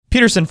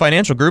Peterson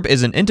Financial Group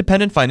is an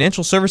independent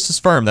financial services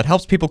firm that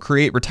helps people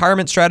create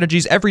retirement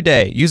strategies every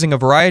day using a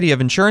variety of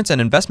insurance and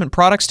investment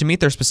products to meet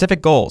their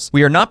specific goals.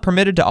 We are not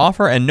permitted to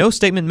offer, and no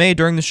statement made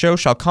during the show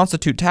shall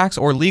constitute tax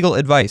or legal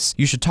advice.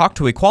 You should talk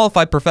to a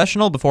qualified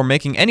professional before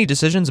making any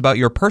decisions about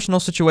your personal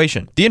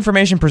situation. The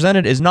information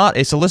presented is not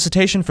a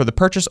solicitation for the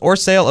purchase or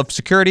sale of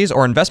securities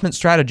or investment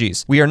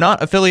strategies. We are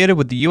not affiliated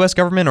with the U.S.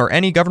 government or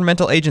any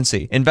governmental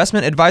agency.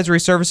 Investment advisory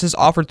services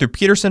offered through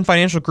Peterson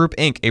Financial Group,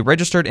 Inc., a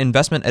registered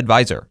investment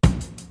advisor.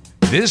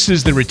 This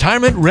is the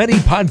Retirement Ready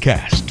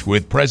Podcast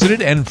with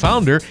President and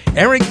Founder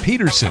Eric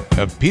Peterson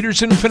of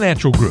Peterson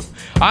Financial Group,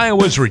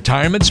 Iowa's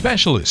retirement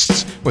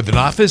specialists with an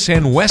office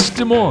in West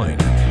Des Moines.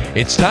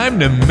 It's time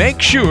to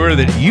make sure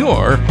that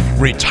you're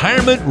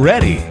retirement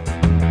ready.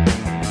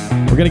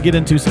 We're going to get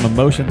into some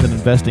emotions and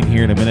investing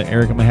here in a minute.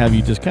 Eric, I'm going to have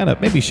you just kind of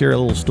maybe share a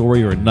little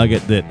story or a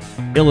nugget that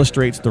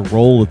illustrates the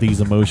role that these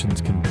emotions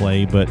can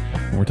play. But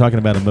when we're talking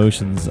about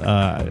emotions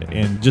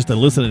and just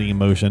eliciting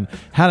emotion,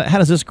 how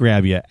does this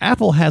grab you?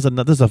 Apple has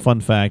this is a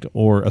fun fact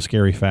or a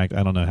scary fact.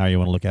 I don't know how you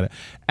want to look at it.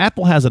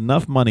 Apple has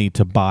enough money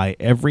to buy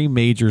every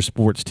major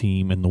sports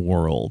team in the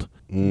world.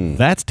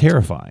 That's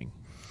terrifying.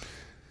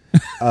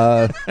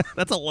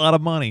 That's a lot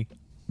of money.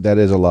 That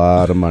is a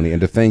lot of money.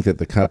 And to think that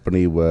the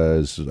company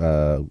was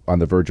on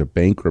the verge of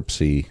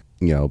bankruptcy,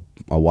 a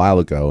while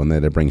ago, and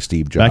then they bring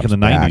Steve Jobs back in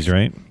the 90s,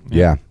 right?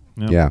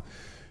 Yeah.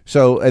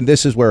 So, and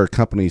this is where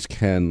companies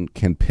can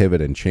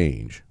pivot and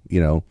change.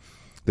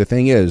 The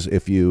thing is,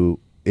 if you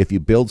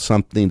build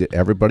something that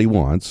everybody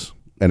wants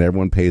and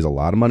everyone pays a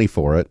lot of money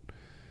for it,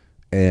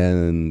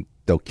 and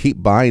they'll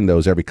keep buying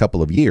those every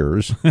couple of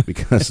years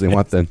because they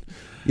want them,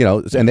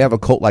 and they have a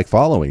cult-like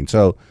following.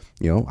 So,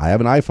 I have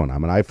an iPhone.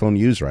 I'm an iPhone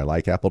user. I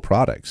like Apple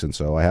products. And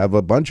so I have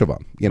a bunch of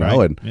them,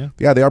 right. and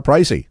they are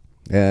pricey.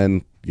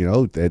 And,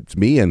 it's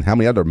me and how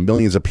many other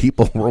millions of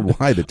people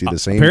worldwide that do the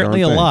same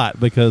Apparently darn a thing. lot,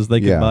 because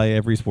they can buy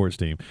every sports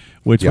team,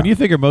 which when you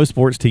figure most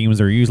sports teams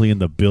are usually in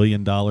the $1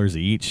 billion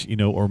each,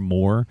 or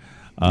more,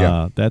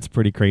 that's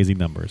pretty crazy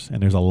numbers.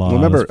 And there's a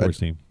lot of sports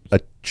teams. $1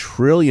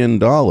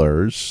 trillion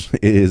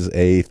is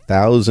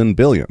 1,000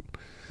 billion.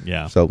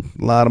 Yeah. So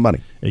a lot of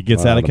money. It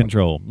gets out of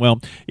control.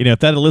 Well, if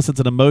that elicits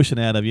an emotion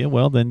out of you,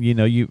 well, then,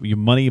 your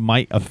money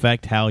might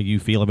affect how you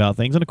feel about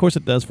things. And, of course,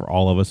 it does for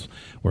all of us.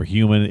 We're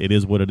human. It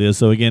is what it is.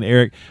 So, again,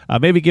 Eric,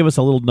 maybe give us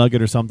a little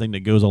nugget or something that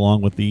goes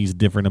along with these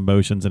different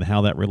emotions and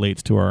how that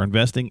relates to our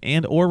investing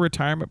and or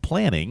retirement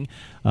planning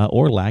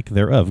or lack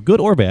thereof, good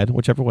or bad,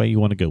 whichever way you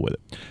want to go with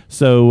it.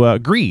 So,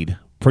 greed,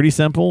 pretty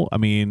simple. I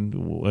mean,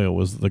 it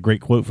was the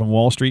great quote from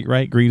Wall Street,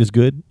 right? Greed is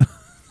good.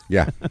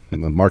 Yeah,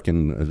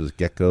 Gordon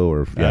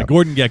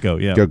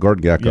Gekko. Yeah,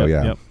 Gordon Gekko.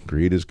 Yep.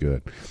 Greed is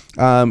good,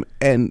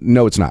 and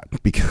no, it's not,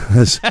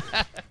 because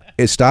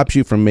it stops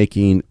you from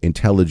making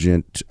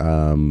intelligent,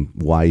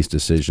 wise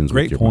decisions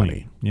with your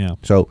money. Yeah.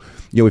 So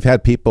we've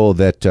had people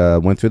that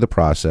went through the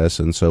process,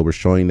 and so we're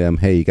showing them,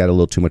 hey, you got a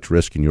little too much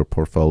risk in your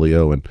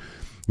portfolio, and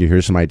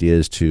here's some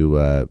ideas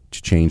to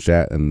change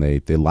that, and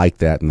they like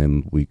that, and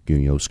then we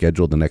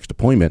scheduled the next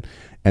appointment,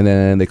 and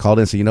then they called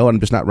in and said, I'm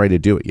just not ready to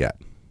do it yet,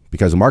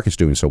 because the market's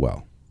doing so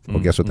well. Well,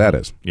 guess what that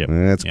is? Yep.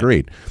 That's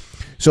greed.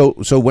 So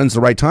when's the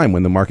right time?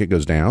 When the market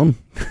goes down?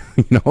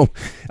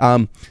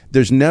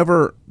 There's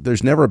never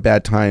a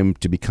bad time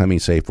to be becoming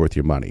safe with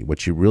your money.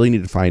 What you really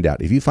need to find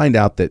out, if you find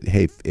out that,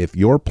 hey, if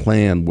your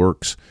plan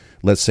works,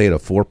 let's say at a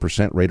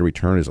 4% rate of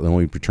return is the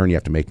only return you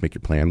have to make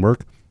your plan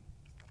work,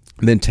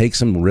 then take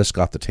some risk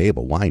off the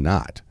table. Why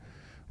not?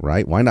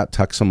 Right? Why not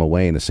tuck some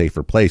away in a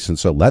safer place? And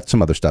so let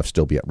some other stuff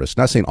still be at risk.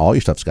 Not saying all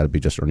your stuff's got to be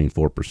just earning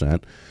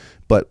 4%.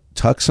 But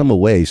tuck some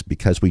away,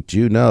 because we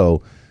do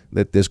know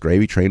that this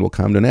gravy train will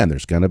come to an end.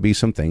 There's going to be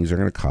some things that are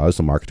going to cause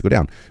the market to go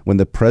down. When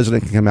the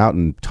president can come out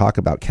and talk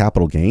about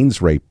capital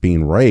gains rate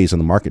being raised and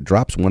the market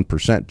drops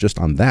 1% just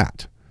on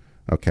that,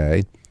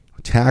 okay,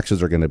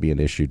 taxes are going to be an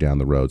issue down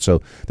the road.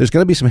 So there's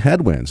going to be some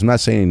headwinds. I'm not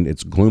saying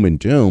it's gloom and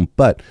doom,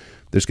 but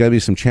there's going to be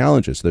some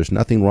challenges. There's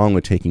nothing wrong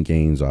with taking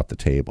gains off the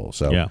table.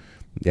 So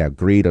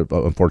greed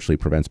unfortunately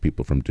prevents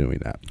people from doing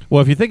that.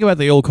 Well, if you think about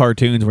the old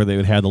cartoons where they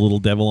would have the little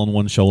devil on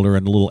one shoulder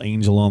and the little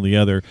angel on the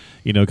other,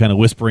 kind of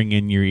whispering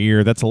in your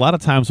ear, that's a lot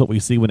of times what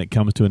we see when it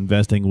comes to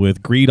investing,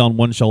 with greed on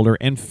one shoulder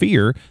and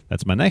fear,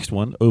 that's my next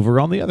one, over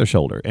on the other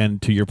shoulder. And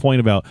to your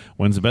point about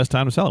when's the best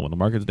time to sell it, when the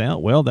market's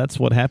down, well, that's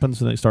what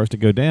happens when it starts to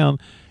go down.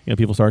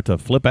 People start to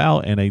flip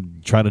out and they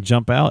try to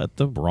jump out at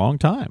the wrong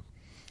time.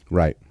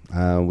 Right.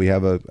 We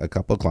have a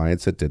couple of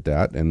clients that did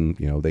that, and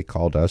they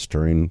called us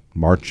during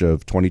March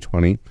of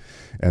 2020,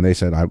 and they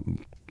said,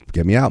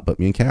 "Get me out, put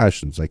me in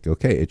cash." And it's like,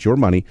 okay, it's your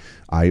money.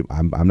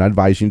 I'm not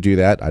advising you to do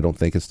that. I don't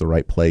think it's the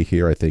right play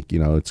here. I think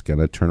it's going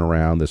to turn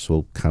around. This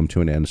will come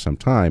to an end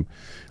sometime.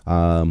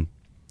 And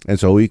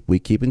so we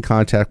keep in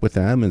contact with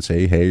them and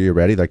say, "Hey, are you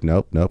ready?" Like,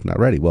 nope, not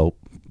ready. Well,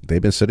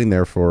 they've been sitting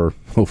there for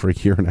over a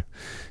year and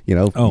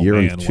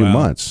and 2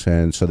 months,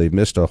 and so they've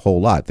missed a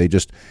whole lot.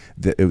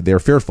 They're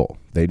fearful.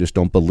 They just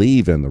don't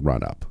believe in the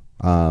run up.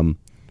 And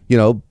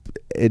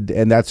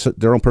that's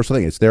their own personal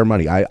thing. It's their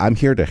money. I'm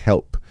here to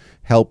help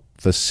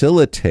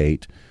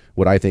facilitate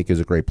what I think is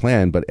a great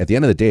plan. But at the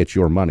end of the day, it's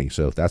your money.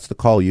 So if that's the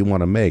call you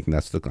want to make, and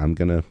I'm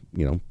going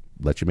to,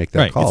 let you make that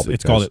right. call.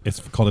 It's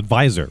called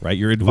advisor, right?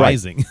 You're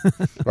advising.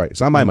 Right.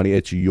 It's not my money.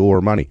 It's your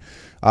money.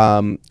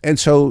 And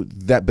so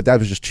that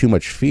was just too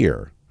much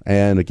fear.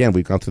 And again,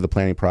 we've gone through the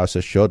planning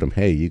process, showed them,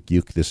 hey,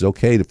 this is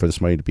okay for this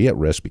money to be at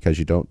risk because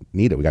you don't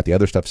need it. We got the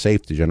other stuff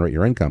safe to generate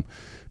your income,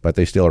 but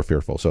they still are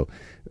fearful. So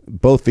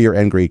both fear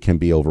and greed can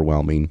be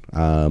overwhelming.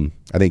 I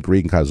think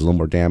greed can cause a little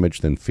more damage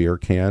than fear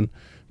can,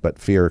 but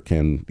fear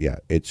can,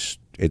 it's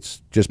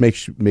just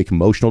make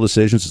emotional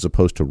decisions as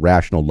opposed to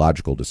rational,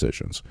 logical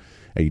decisions.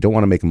 And you don't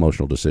want to make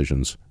emotional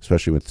decisions,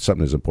 especially with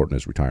something as important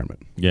as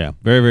retirement. Yeah,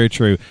 very, very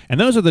true. And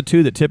those are the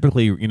two that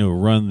typically,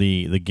 run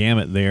the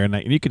gamut there. And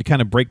you could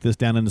kind of break this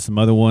down into some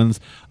other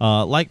ones,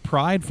 like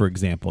pride, for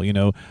example.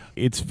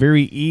 It's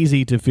very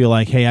easy to feel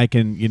like, hey, I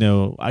can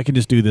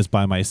just do this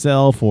by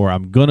myself, or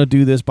I'm going to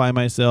do this by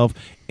myself.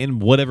 In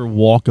whatever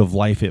walk of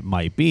life it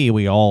might be,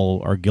 we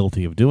all are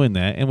guilty of doing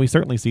that. And we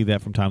certainly see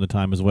that from time to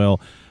time as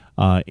well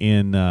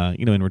in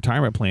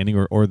retirement planning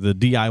or the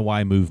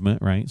DIY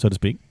movement, right, so to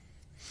speak.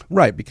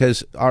 Right,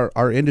 because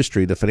our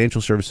industry, the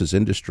financial services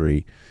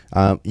industry,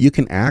 you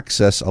can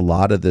access a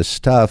lot of this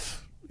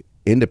stuff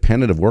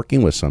independent of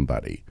working with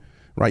somebody,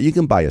 right? You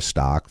can buy a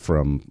stock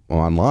from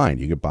online.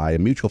 You could buy a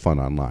mutual fund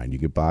online. You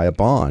could buy a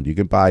bond. You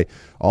could buy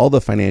all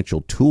the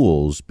financial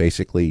tools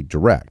basically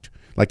direct,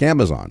 like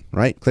Amazon,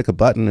 right? Click a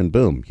button and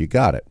boom, you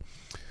got it.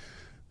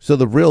 So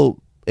the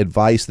real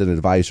advice that an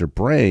advisor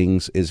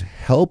brings is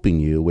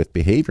helping you with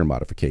behavior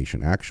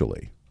modification,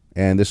 actually.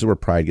 And this is where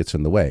pride gets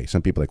in the way.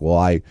 Some people are like, well,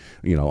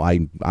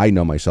 I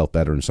know myself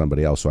better than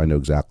somebody else, so I know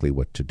exactly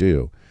what to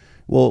do.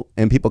 Well,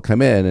 and people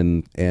come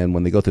in and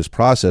when they go through this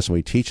process and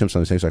we teach them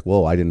some things like,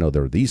 well, I didn't know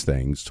there were these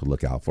things to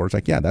look out for. It's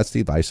like, yeah, that's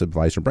the advice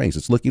advisor brings.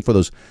 It's looking for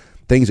those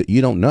things that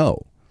you don't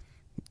know.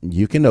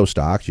 You can know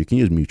stocks, you can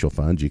use mutual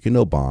funds, you can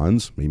know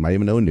bonds, you might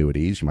even know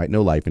annuities, you might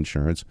know life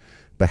insurance,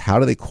 but how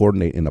do they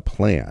coordinate in a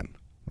plan,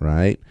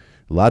 right?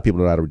 A lot of people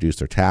don't know how to reduce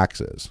their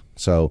taxes.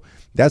 So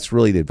that's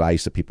really the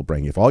advice that people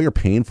bring. If all you're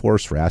paying for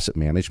is for asset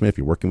management, if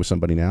you're working with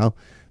somebody now,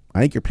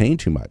 I think you're paying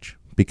too much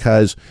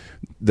because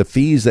the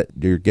fees that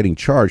you're getting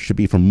charged should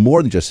be for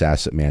more than just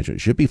asset management.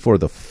 It should be for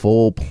the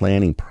full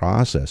planning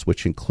process,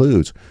 which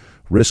includes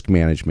risk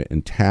management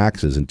and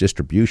taxes and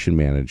distribution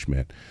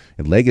management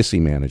and legacy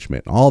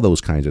management, all those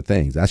kinds of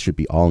things. That should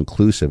be all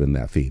inclusive in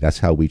that fee. That's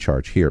how we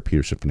charge here at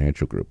Peterson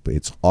Financial Group.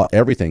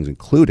 Everything's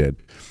included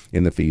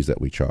in the fees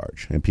that we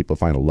charge, and people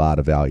find a lot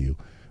of value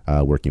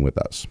working with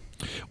us.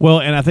 Well,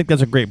 and I think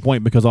that's a great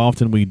point because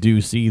often we do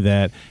see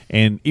that,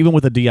 and even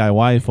with the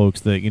DIY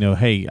folks that,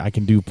 hey, I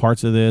can do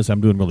parts of this,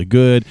 I'm doing really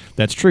good.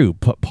 That's true,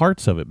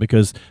 parts of it,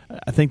 because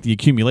I think the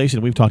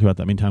accumulation, we've talked about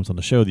that many times on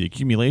the show, the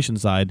accumulation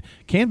side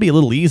can be a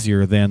little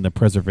easier than the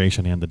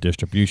preservation and the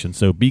distribution.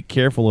 So be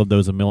careful of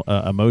those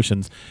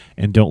emotions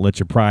and don't let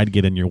your pride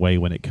get in your way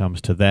when it comes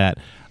to that.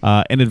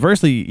 And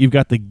adversely, you've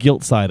got the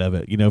guilt side of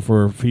it,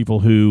 for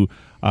people who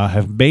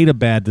have made a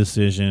bad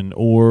decision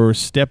or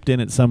stepped in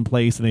at some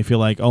place and they feel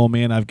like, oh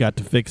man, I've got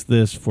to fix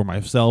this for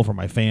myself or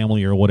my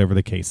family or whatever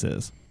the case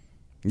is.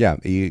 Yeah,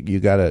 you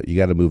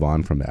gotta move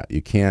on from that.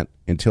 You can't,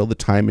 until the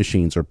time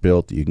machines are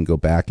built, you can go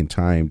back in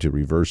time to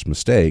reverse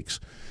mistakes,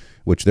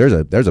 which there's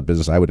a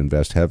business I would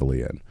invest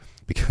heavily in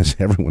because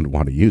everyone would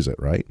want to use it,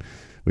 right?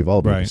 We've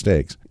all made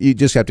mistakes. You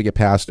just have to get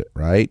past it,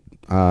 right?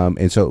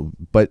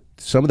 But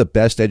some of the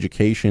best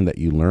education that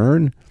you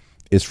learn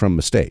is from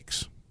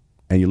mistakes.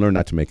 And you learn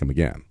not to make them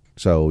again.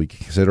 So you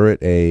can consider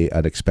it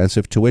an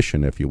expensive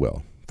tuition, if you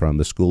will, from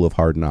the School of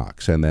Hard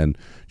Knocks, and then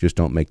just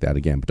don't make that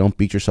again. But don't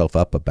beat yourself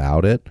up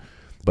about it.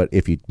 But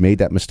if you made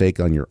that mistake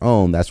on your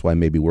own, that's why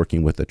maybe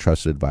working with a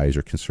trusted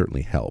advisor can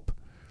certainly help.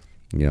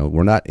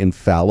 We're not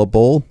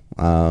infallible,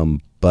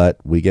 but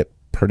we get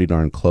pretty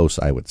darn close,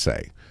 I would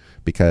say,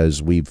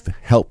 because we've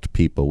helped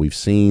people. We've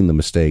seen the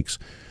mistakes.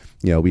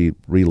 We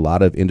read a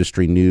lot of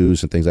industry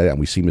news and things like that, and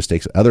we see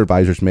mistakes that other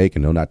advisors make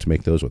and know not to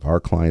make those with our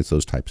clients,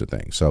 those types of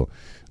things. So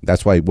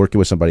that's why working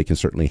with somebody can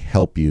certainly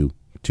help you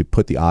to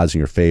put the odds in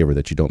your favor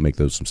that you don't make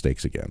those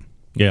mistakes again.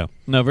 Yeah,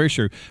 no, very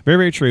true. Very,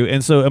 very true.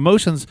 And so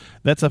emotions,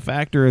 that's a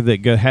factor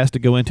that has to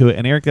go into it.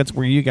 And Eric, that's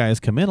where you guys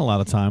come in a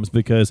lot of times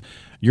because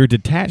you're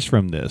detached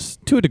from this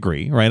to a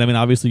degree, right? I mean,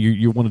 obviously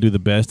you want to do the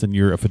best and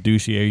you're a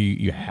fiduciary.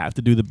 You have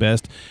to do the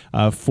best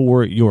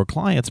for your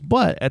clients.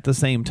 But at the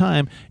same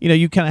time,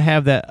 you kind of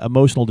have that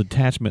emotional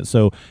detachment.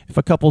 So if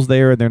a couple's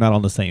there and they're not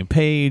on the same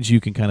page, you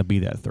can kind of be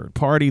that third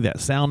party, that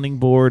sounding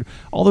board,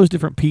 all those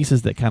different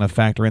pieces that kind of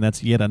factor in.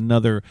 That's yet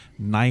another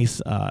nice,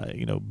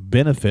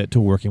 benefit to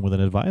working with an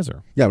advisor.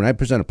 Yeah, when I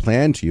present a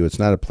plan to you, it's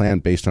not a plan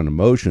based on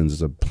emotions.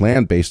 It's a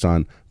plan based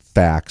on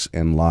facts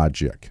and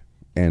logic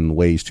and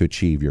ways to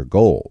achieve your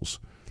goals,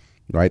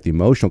 right? The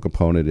emotional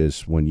component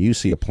is when you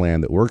see a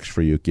plan that works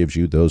for you, it gives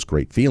you those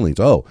great feelings.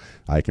 Oh,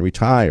 I can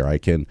retire. I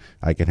can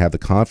have the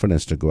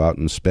confidence to go out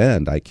and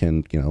spend. I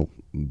can,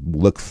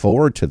 look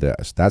forward to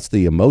this. That's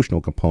the emotional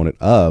component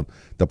of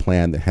the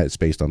plan that is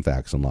based on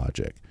facts and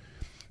logic.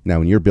 Now,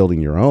 when you're building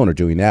your own or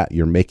doing that,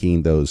 you're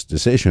making those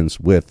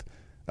decisions with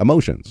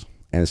emotions.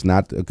 and it's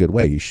not a good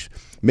way.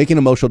 Making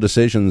emotional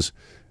decisions,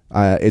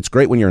 it's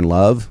great when you're in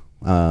love,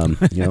 when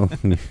you're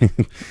in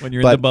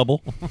the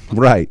bubble.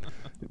 Right.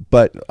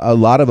 But a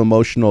lot of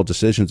emotional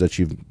decisions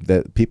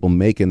that people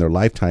make in their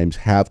lifetimes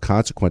have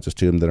consequences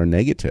to them that are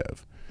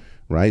negative,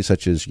 right?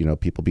 Such as,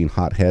 people being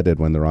hot-headed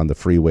when they're on the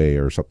freeway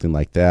or something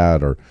like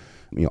that, or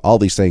all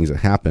these things that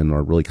happen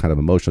are really kind of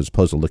emotional as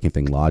opposed to looking at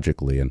things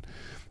logically. And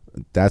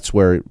that's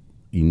where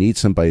you need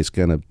somebody that's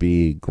going to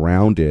be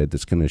grounded,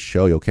 that's going to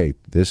show you, okay,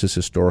 this is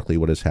historically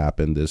what has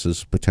happened. This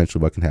is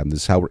potentially what can happen.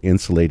 This is how we're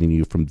insulating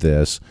you from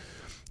this.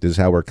 This is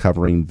how we're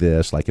covering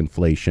this, like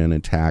inflation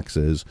and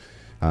taxes.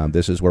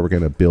 This is where we're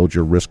going to build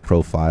your risk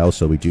profile,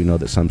 so we do know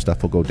that some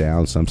stuff will go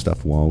down, some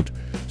stuff won't.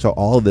 So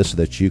all of this so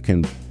that you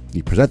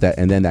present that,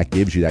 and then that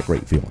gives you that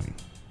great feeling.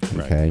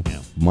 Okay? Right,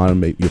 yeah. You want to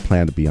make your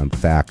plan to be on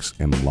facts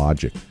and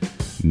logic,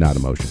 not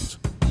emotions.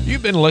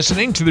 You've been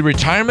listening to the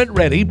Retirement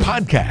Ready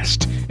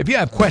podcast. If you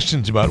have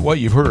questions about what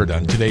you've heard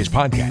on today's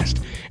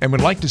podcast and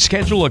would like to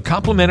schedule a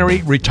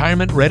complimentary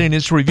retirement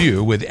readiness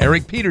review with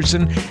Eric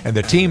Peterson and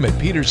the team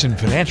at Peterson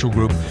Financial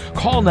Group,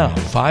 call now.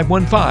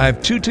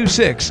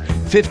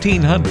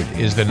 515-226-1500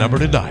 is the number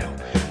to dial.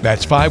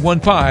 That's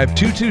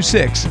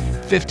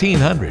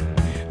 515-226-1500.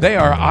 They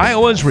are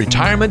Iowa's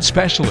retirement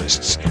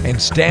specialists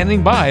and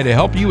standing by to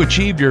help you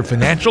achieve your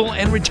financial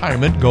and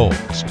retirement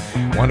goals.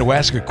 Want to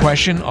ask a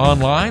question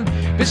online?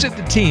 Visit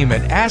the team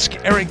at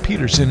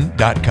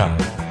AskEricPeterson.com.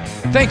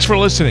 Thanks for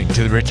listening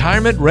to the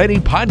Retirement Ready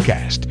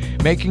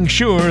podcast, making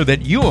sure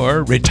that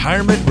you're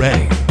retirement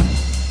ready.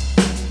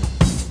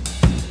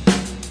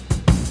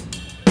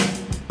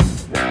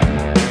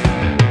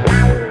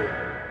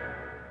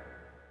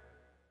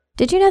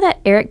 Did you know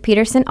that Eric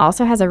Peterson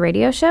also has a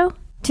radio show?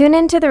 Tune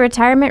in to the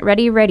Retirement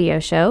Ready radio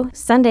show,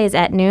 Sundays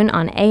at noon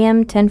on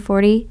AM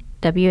 1040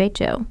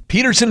 WHO.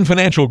 Peterson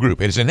Financial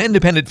Group is an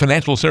independent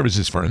financial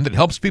services firm that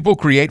helps people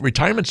create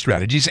retirement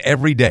strategies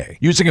every day,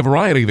 using a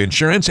variety of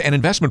insurance and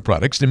investment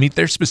products to meet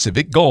their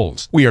specific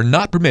goals. We are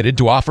not permitted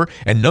to offer,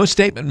 and no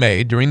statement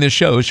made during this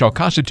show shall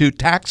constitute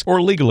tax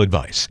or legal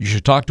advice. You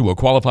should talk to a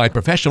qualified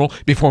professional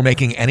before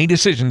making any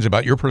decisions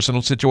about your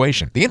personal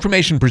situation. The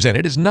information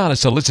presented is not a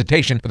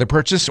solicitation for the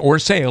purchase or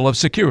sale of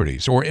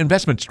securities or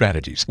investment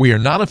strategies. We are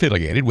not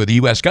affiliated with the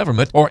U.S.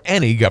 government or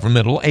any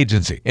governmental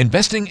agency.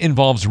 Investing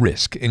involves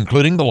risk, including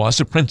the loss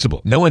of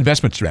principal. No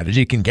investment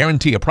strategy can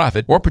guarantee a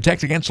profit or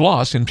protect against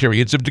loss in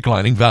periods of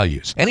declining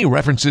values. Any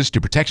references to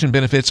protection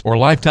benefits or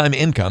lifetime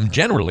income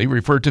generally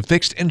refer to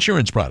fixed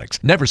insurance products,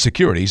 never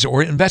securities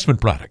or investment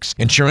products.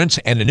 Insurance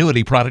and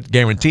annuity product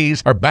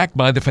guarantees are backed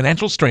by the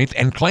financial strength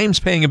and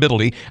claims-paying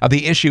ability of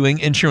the issuing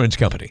insurance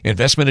company.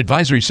 Investment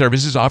advisory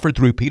services offered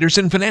through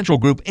Peterson Financial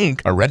Group, Inc.,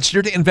 a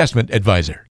registered investment advisor.